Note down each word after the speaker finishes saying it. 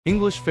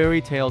English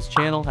Fairy Tales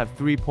channel have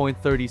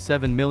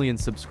 3.37 million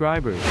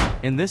subscribers,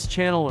 and this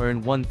channel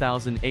earn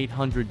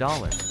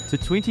 $1,800 to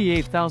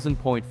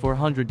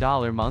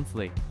 $28,400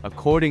 monthly.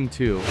 According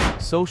to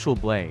Social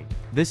Blade,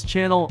 this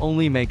channel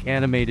only make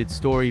animated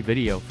story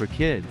video for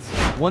kids.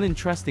 One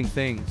interesting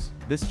things,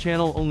 this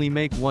channel only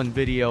make one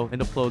video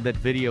and upload that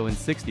video in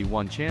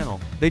 61 channel.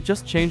 They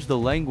just change the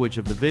language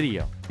of the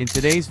video. In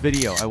today's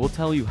video I will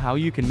tell you how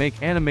you can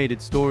make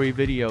animated story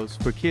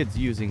videos for kids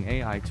using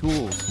AI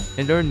tools,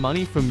 and earn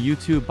money from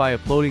YouTube by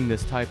uploading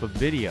this type of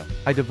video.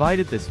 I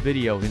divided this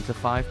video into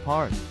 5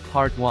 parts.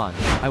 Part 1.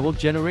 I will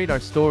generate our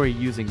story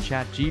using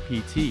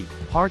ChatGPT.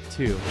 Part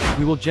 2.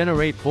 We will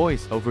generate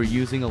voice over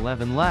using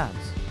 11 Labs.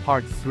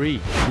 Part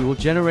 3. We will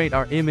generate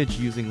our image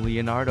using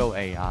Leonardo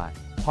AI.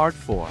 Part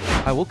 4.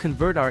 I will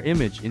convert our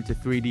image into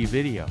 3D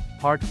video.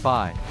 Part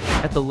 5.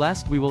 At the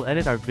last we will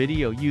edit our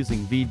video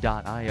using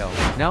v.io.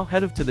 Now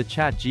head over to the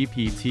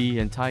ChatGPT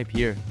and type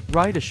here,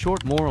 write a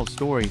short moral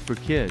story for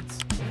kids.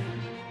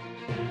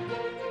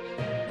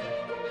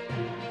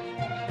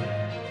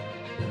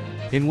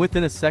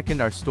 Within a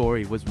second our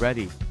story was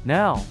ready.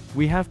 Now,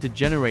 we have to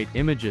generate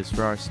images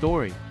for our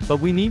story, but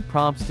we need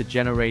prompts to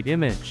generate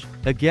image.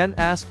 Again,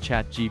 ask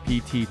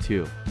ChatGPT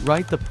to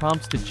write the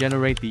prompts to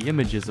generate the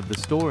images of the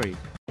story.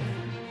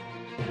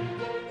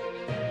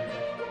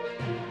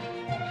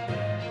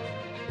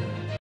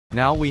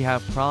 Now we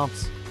have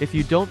prompts. If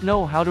you don't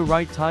know how to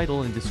write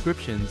title and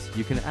descriptions,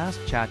 you can ask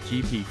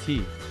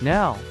ChatGPT.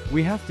 Now,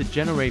 we have to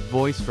generate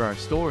voice for our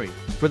story.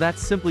 For that,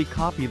 simply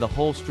copy the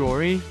whole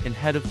story and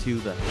head up to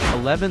the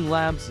 11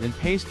 Labs and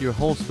paste your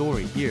whole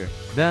story here.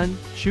 Then,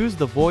 choose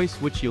the voice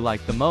which you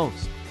like the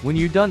most. When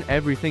you've done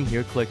everything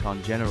here, click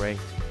on Generate.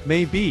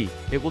 Maybe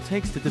it will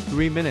take 2 to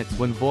 3 minutes.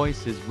 When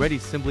voice is ready,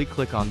 simply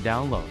click on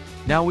Download.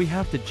 Now we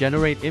have to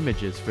generate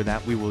images. For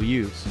that we will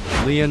use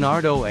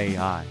Leonardo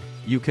AI.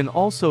 You can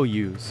also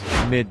use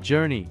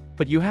Mid-Journey,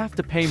 but you have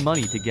to pay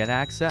money to get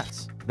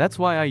access. That's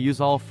why I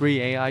use all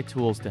free AI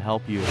tools to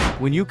help you.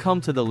 When you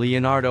come to the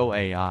Leonardo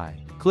AI,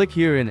 click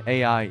here in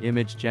AI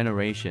image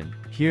generation.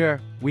 Here,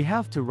 we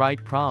have to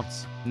write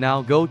prompts.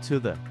 Now go to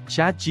the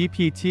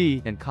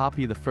ChatGPT and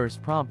copy the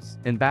first prompts,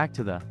 and back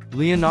to the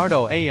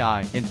Leonardo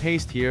AI and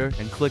paste here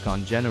and click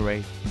on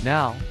Generate.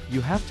 Now,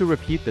 you have to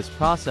repeat this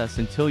process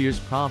until your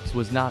prompts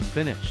was not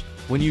finished.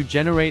 When you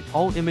generate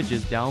all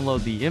images,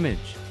 download the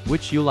image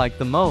which you like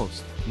the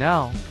most.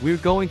 Now, we're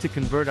going to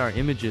convert our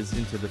images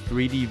into the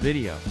 3D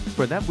video.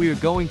 For that we are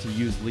going to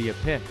use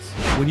LeaPix.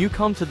 When you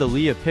come to the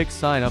LeaPix,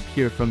 sign up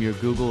here from your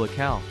Google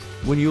account.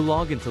 When you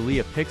log into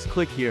LeaPix,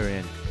 click here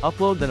in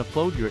Upload, then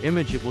upload your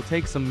image. It will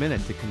take some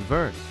minute to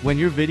convert. When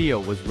your video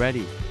was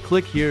ready,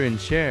 click here in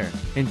Share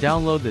and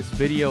download this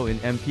video in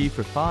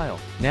MP4 file.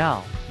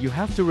 Now, you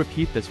have to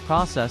repeat this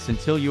process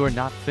until you are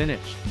not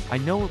finished. I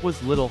know it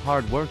was little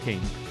hard working,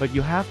 but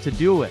you have to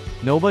do it.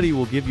 Nobody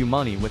will give you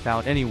money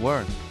without any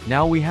work.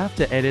 Now we have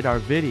to edit our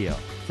video.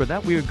 For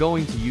that we are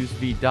going to use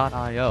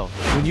v.io.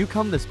 When you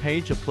come this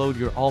page, upload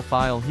your all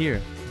file here.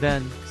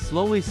 Then,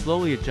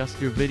 slowly adjust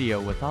your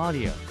video with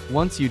audio.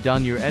 Once you've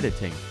done your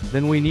editing,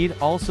 then we need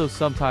also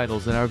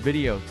subtitles in our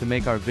video to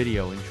make our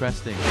video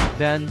interesting.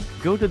 Then,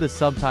 go to the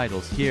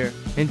subtitles here,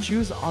 and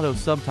choose auto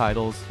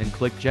subtitles and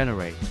click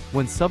generate.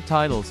 When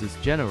subtitles is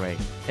generate,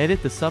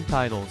 edit the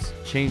subtitles,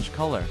 change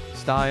color,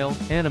 style,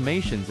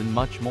 animations and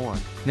much more.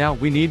 Now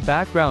we need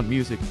background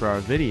music for our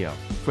video.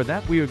 For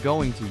that we are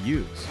going to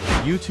use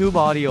YouTube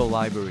audio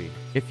library.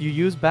 If you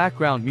use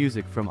background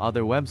music from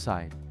other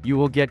website, you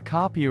will get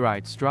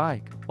copyright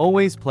strike.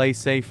 Always play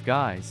safe,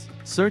 guys.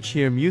 Search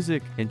here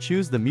music and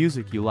choose the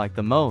music you like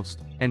the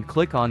most and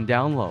click on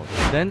download.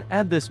 Then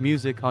add this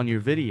music on your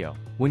video.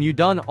 When you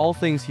done all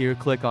things here,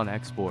 click on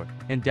export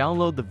and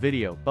download the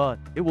video, but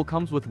it will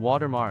comes with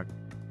watermark.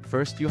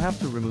 First you have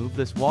to remove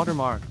this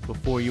watermark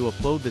before you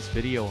upload this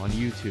video on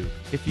YouTube.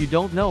 If you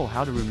don't know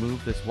how to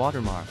remove this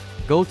watermark,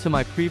 go to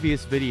my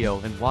previous video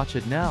and watch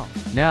it now.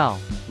 Now,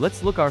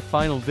 let's look our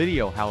final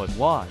video how it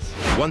was.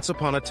 Once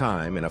upon a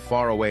time, in a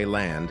faraway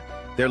land,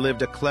 there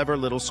lived a clever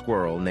little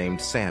squirrel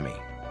named Sammy.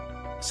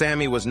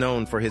 Sammy was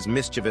known for his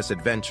mischievous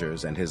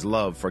adventures and his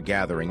love for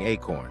gathering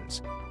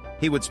acorns.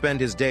 He would spend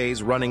his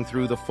days running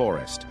through the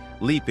forest,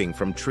 leaping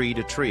from tree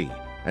to tree,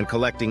 and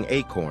collecting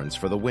acorns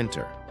for the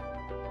winter.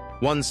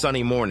 One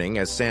sunny morning,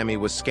 as Sammy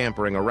was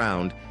scampering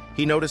around,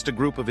 he noticed a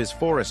group of his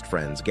forest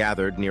friends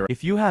gathered near.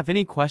 If you have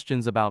any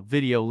questions about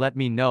video, let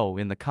me know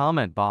in the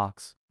comment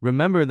box.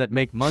 Remember that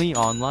make money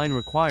online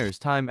requires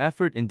time,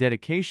 effort, and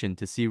dedication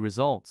to see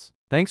results.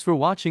 Thanks for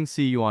watching.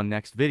 See you on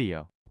next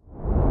video.